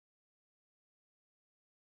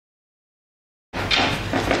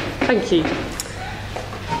Thank you.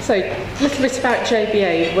 So, a little bit about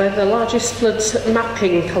JBA. We're the largest flood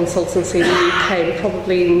mapping consultancy in the UK and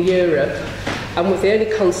probably in Europe, and we're the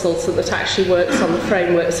only consultant that actually works on the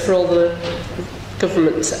frameworks for all the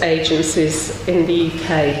government agencies in the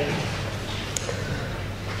UK.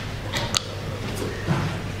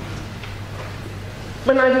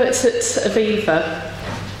 When I worked at Aviva,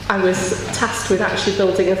 I was tasked with actually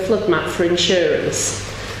building a flood map for insurance,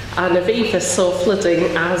 and Aviva saw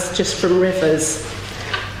flooding as just from rivers.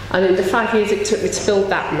 And in the 5 years it took me to build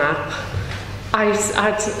that map,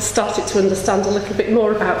 I'd started to understand a little bit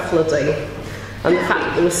more about flooding and the fact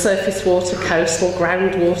that there was surface water, coastal,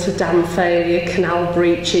 groundwater, dam failure, canal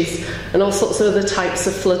breaches and all sorts of other types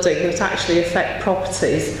of flooding that actually affect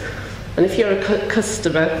properties. And if you're a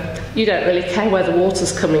customer, you don't really care where the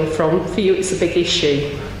water's coming from. For you it's a big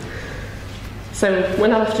issue. So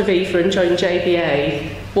when I left Aviva and joined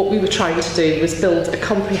JBA, what we were trying to do was build a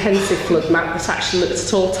comprehensive flood map that actually looked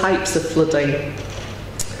at all types of flooding.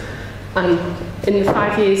 And in the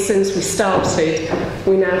 5 years since we started,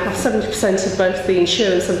 we now have 70% of both the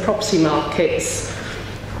insurance and property markets.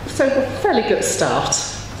 So a fairly good start.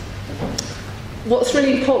 What's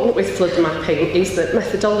really important with flood mapping is that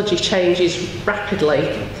methodology changes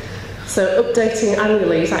rapidly. So updating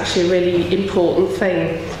annually is actually a really important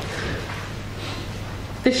thing.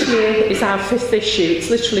 This year is our 5th issue.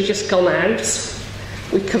 It's literally just gone out.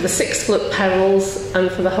 We cover 6 flood perils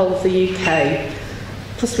and for the whole of the UK.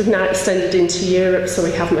 Plus we've now extended into Europe, so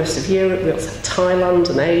we have most of Europe. We also have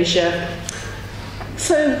Thailand and Asia.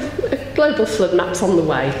 So a global flood map's on the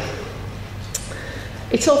way.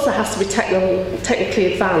 It also has to be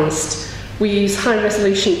technically advanced. We use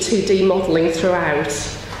high-resolution 2D modelling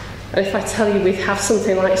throughout. And if I tell you we have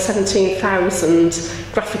something like 17,000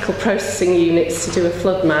 graphical processing units to do a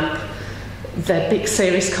flood map, they're big,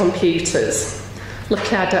 serious computers.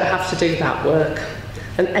 Luckily, I don't have to do that work.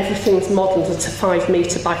 And everything's modelled at a 5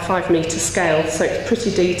 metre by 5 metre scale, so it's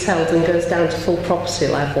pretty detailed and goes down to full property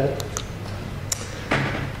level.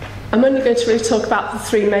 I'm only going to really talk about the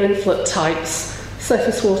 3 main flood types: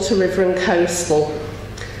 surface water, river and coastal.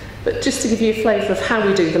 But just to give you a flavour of how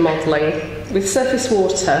we do the modelling, with surface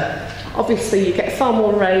water, obviously you get far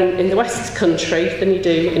more rain in the West Country than you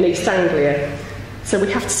do in East Anglia. So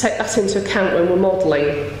we have to take that into account when we're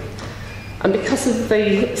modelling. And because of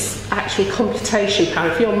the actual computation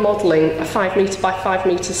power, if you're modelling a 5 metre by 5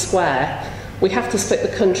 metre square, we have to split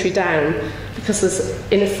the country down, because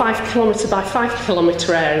in a 5 kilometre by 5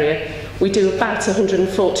 kilometre area, we do about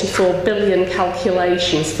 144 billion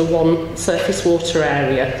calculations for one surface water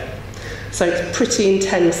area. So it's pretty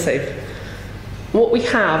intensive. What we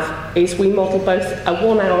have is we model both a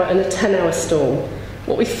 1 hour and a 10-hour storm.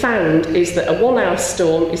 What we found is that a 1 hour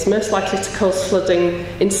storm is most likely to cause flooding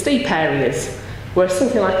in steep areas, whereas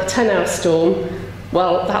something like a 10-hour storm,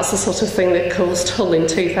 well, that's the sort of thing that caused Hull in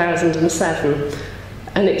 2007.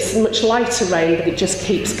 And it's much lighter rain, but it just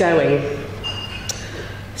keeps going.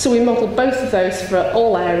 So we model both of those for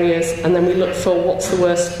all areas, and then we look for what's the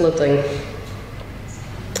worst flooding.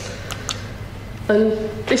 And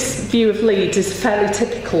this view of Leeds is a fairly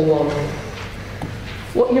typical one.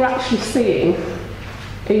 What you're actually seeing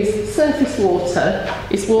is surface water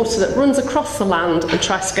is water that runs across the land and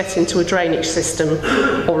tries to get into a drainage system,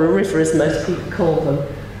 or a river as most people call them.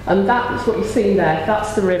 And that's what you're seeing there,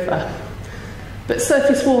 that's the river. But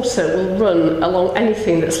surface water will run along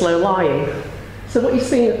anything that's low-lying. So what you're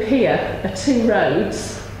seeing up here are 2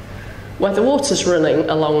 roads where the water's running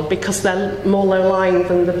along because they're more low-lying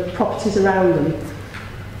than the properties around them.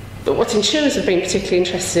 But what insurers have been particularly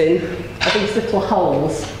interested in are these little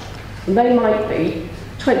holes. And they might be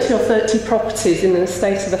 20 or 30 properties in an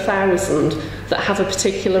estate of 1,000 that have a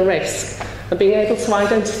particular risk. And being able to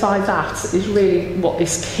identify that is really what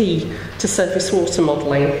is key to surface water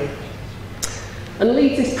modelling. And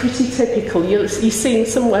Leeds is pretty typical. You're seeing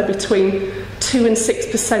somewhere between 2 and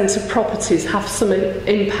 6% of properties have some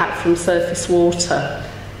impact from surface water.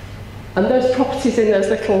 And those properties in those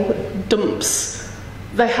little dumps,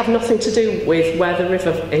 they have nothing to do with where the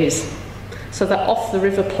river is. So they're off the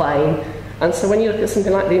river plain. And so when you look at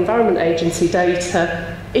something like the Environment Agency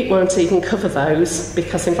data, it won't even cover those,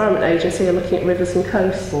 because the Environment Agency are looking at rivers and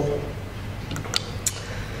coastal.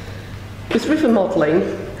 With river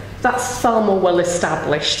modelling, that's far more well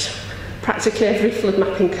established. Practically every flood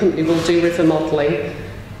mapping company will do river modelling.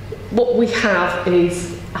 What we have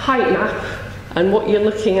is a height map, and what you're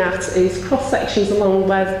looking at is cross-sections along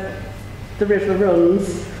where the river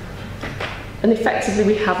runs. And effectively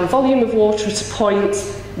we have a volume of water at a point,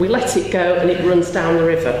 we let it go and it runs down the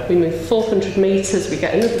river. We move 400 metres, we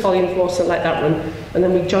get another volume of water, let that run, and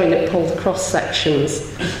then we join it, pull the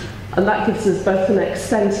cross-sections. and that gives us both an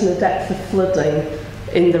extent and a depth of flooding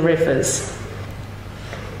in the rivers.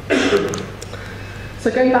 So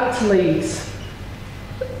going back to Leeds,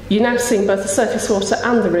 you're now seeing both the surface water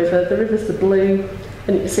and the river. The river's the blue,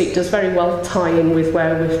 and you can see it does very well tie in with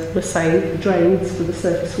where we're saying the drains for the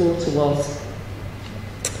surface water was.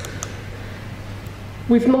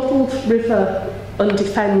 We've modelled river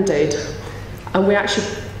undefended, and we actually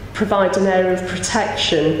provide an area of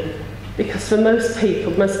protection, because for most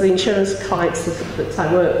people, most of the insurance clients that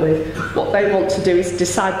I work with, what they want to do is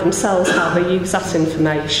decide themselves how they use that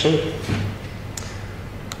information.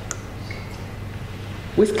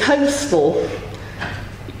 With coastal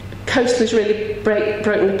is really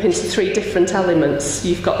broken up into three different elements.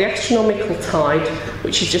 You've got the astronomical tide,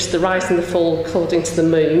 which is just the rise and the fall according to the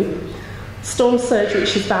moon. Storm surge,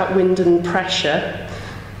 which is about wind and pressure.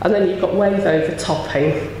 And then you've got wave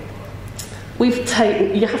overtopping.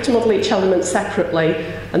 You have to model each element separately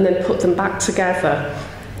and then put them back together.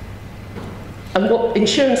 And what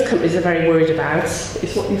insurance companies are very worried about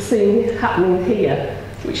is what you're seeing happening here,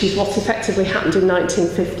 which is what effectively happened in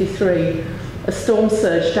 1953. A storm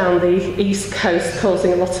surge down the east coast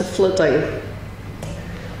causing a lot of flooding.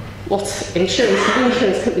 What the insurance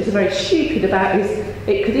companies are very stupid about is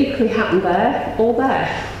it could equally happen there or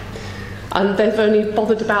there. And they've only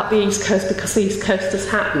bothered about the east coast because the east coast has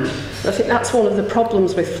happened. And I think that's one of the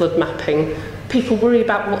problems with flood mapping. People worry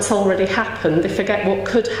about what's already happened, they forget what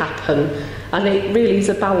could happen. And it really is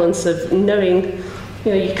a balance of knowing,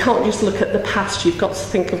 you can't just look at the past, you've got to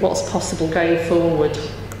think of what's possible going forward.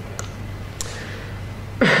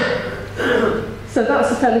 So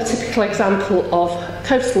that's a fairly typical example of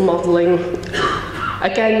coastal modelling.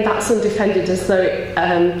 Again, that's undefended as though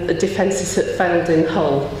the defences had failed in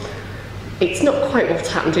Hull. It's not quite what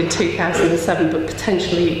happened in 2007, but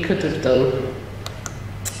potentially it could have done.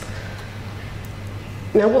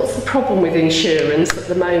 Now, what's the problem with insurance at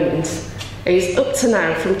the moment is up to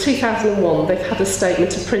now, from 2001, they've had a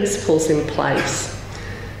statement of principles in place.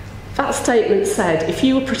 That statement said if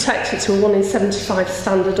you were protected to a 1 in 75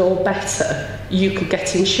 standard or better, you could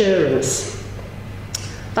get insurance.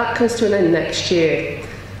 That comes to an end next year,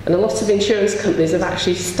 and a lot of insurance companies have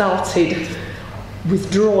actually started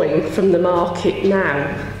withdrawing from the market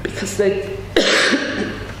now because they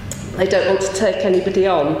don't want to take anybody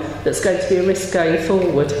on that's going to be a risk going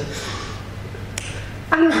forward.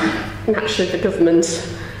 And naturally the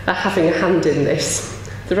government are having a hand in this.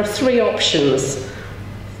 There are three options.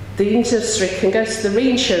 The industry can go to the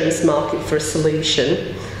reinsurance market for a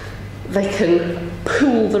solution. They can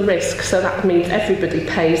pool the risk, so that means everybody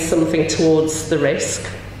pays something towards the risk.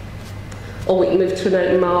 Or we can move to an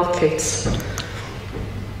open market.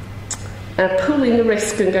 Pooling the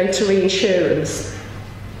risk and going to reinsurance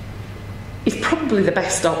is probably the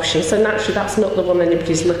best option, so naturally that's not the one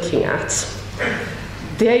anybody's looking at.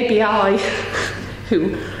 The ABI,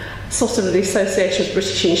 who sort of the Association of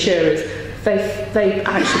British Insurers, they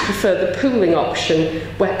actually prefer the pooling option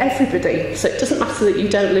where everybody, so it doesn't matter that you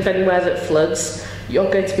don't live anywhere that floods, you're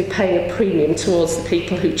going to be paying a premium towards the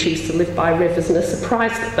people who choose to live by rivers and are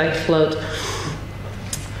surprised that they flood.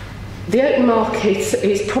 The open market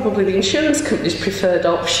is probably the insurance company's preferred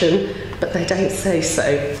option, but they don't say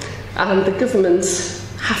so. And the government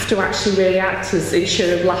have to actually really act as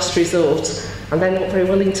insurer of last resort, and they're not very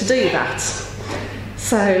willing to do that.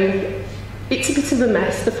 So it's a bit of a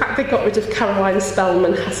mess. The fact they got rid of Caroline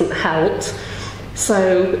Spellman hasn't helped.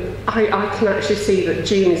 So I can actually see that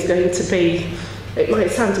June is going to be, it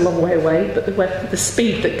might sound a long way away, but the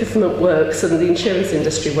speed that government works and the insurance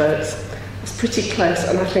industry works, it's pretty close,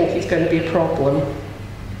 and I think it's going to be a problem.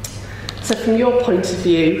 So from your point of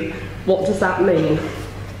view, what does that mean?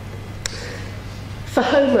 For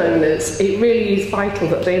homeowners, it really is vital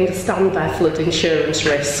that they understand their flood insurance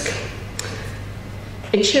risk.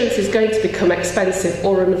 Insurance is going to become expensive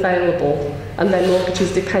or unavailable, and their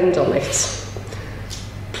mortgages depend on it.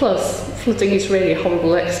 Plus, flooding is really a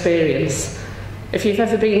horrible experience. If you've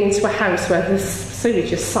ever been into a house where there's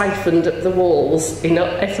sewage is siphoned up the walls in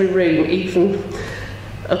every room, even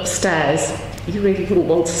upstairs, you really wouldn't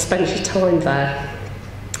want to spend your time there.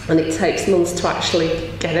 And it takes months to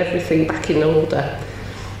actually get everything back in order.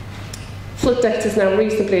 Flood data is now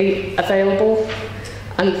reasonably available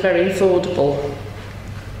and very affordable.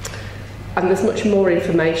 And there's much more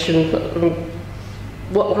information.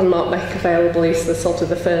 What Landmark make available is the sort of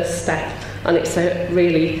the first step, and it's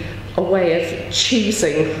really a way of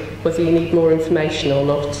choosing whether you need more information or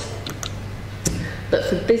not. But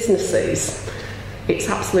for businesses, it's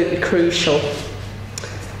absolutely crucial.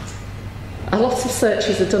 A lot of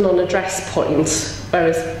searches are done on address points,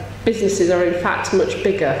 whereas businesses are in fact much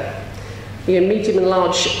bigger. medium and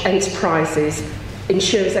large enterprises,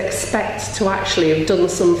 insurers expect to actually have done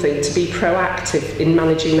something to be proactive in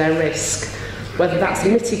managing their risk, whether that's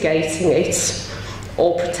mitigating it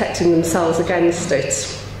or protecting themselves against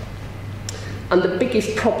it. And the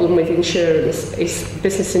biggest problem with insurance is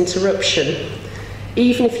business interruption.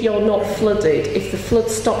 Even if you're not flooded, if the flood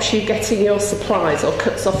stops you getting your supplies or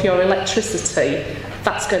cuts off your electricity,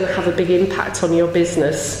 that's going to have a big impact on your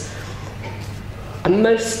business. And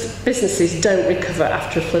most businesses don't recover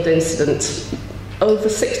after a flood incident. Over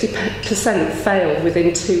 60% fail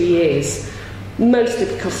within 2 years, mostly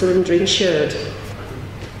because they're underinsured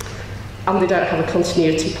and they don't have a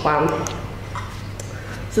continuity plan.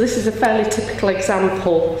 So this is a fairly typical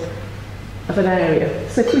example of an area.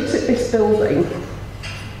 So if we took this building,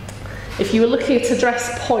 if you were looking at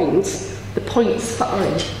address point, the point's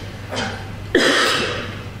fine.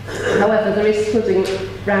 However, there is flooding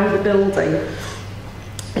around the building,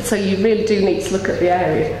 so you really do need to look at the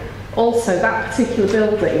area. Also, that particular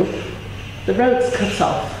building, the road's cut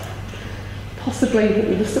off. Possibly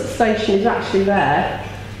the substation is actually there,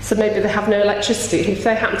 so maybe they have no electricity. If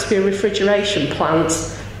they happen to be a refrigeration plant,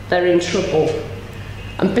 they're in trouble.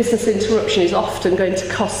 And business interruption is often going to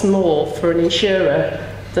cost more for an insurer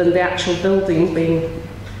than the actual building being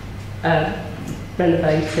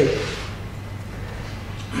renovated.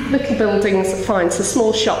 Little buildings are fine, so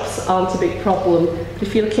small shops aren't a big problem. But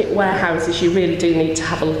if you're looking at warehouses, you really do need to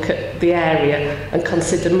have a look at the area and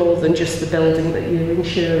consider more than just the building that you're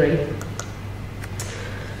insuring.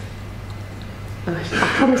 I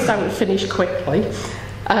promised I would finish quickly.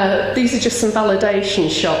 These are just some validation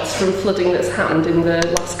shots from flooding that's happened in the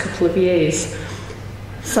last couple of years.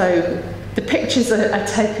 So the pictures are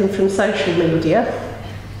taken from social media,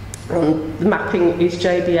 and the mapping is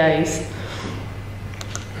JBA's.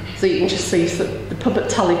 So you can just see the pub at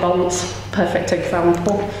Tallybont's, perfect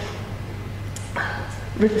example.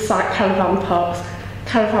 Riverside caravan parks.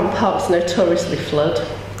 Caravan parks notoriously flood.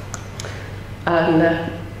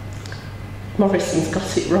 And Morrison's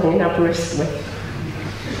got it wrong in Aberystwyth.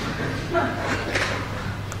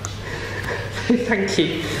 Thank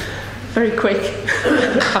you. Very quick.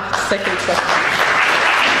 Second question.